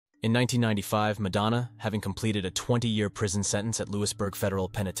In 1995, Madonna, having completed a 20-year prison sentence at Lewisburg Federal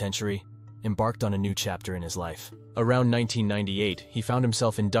Penitentiary, embarked on a new chapter in his life. Around 1998, he found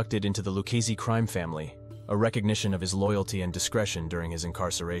himself inducted into the Lucchese crime family, a recognition of his loyalty and discretion during his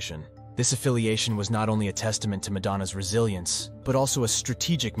incarceration. This affiliation was not only a testament to Madonna's resilience, but also a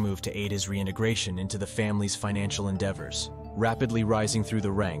strategic move to aid his reintegration into the family's financial endeavors. Rapidly rising through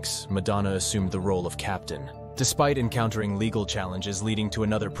the ranks, Madonna assumed the role of captain. Despite encountering legal challenges leading to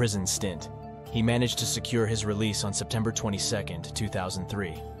another prison stint, he managed to secure his release on September 22,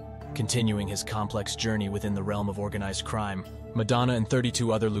 2003. Continuing his complex journey within the realm of organized crime, Madonna and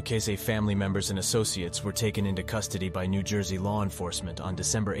 32 other Lucchese family members and associates were taken into custody by New Jersey law enforcement on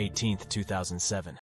December 18, 2007.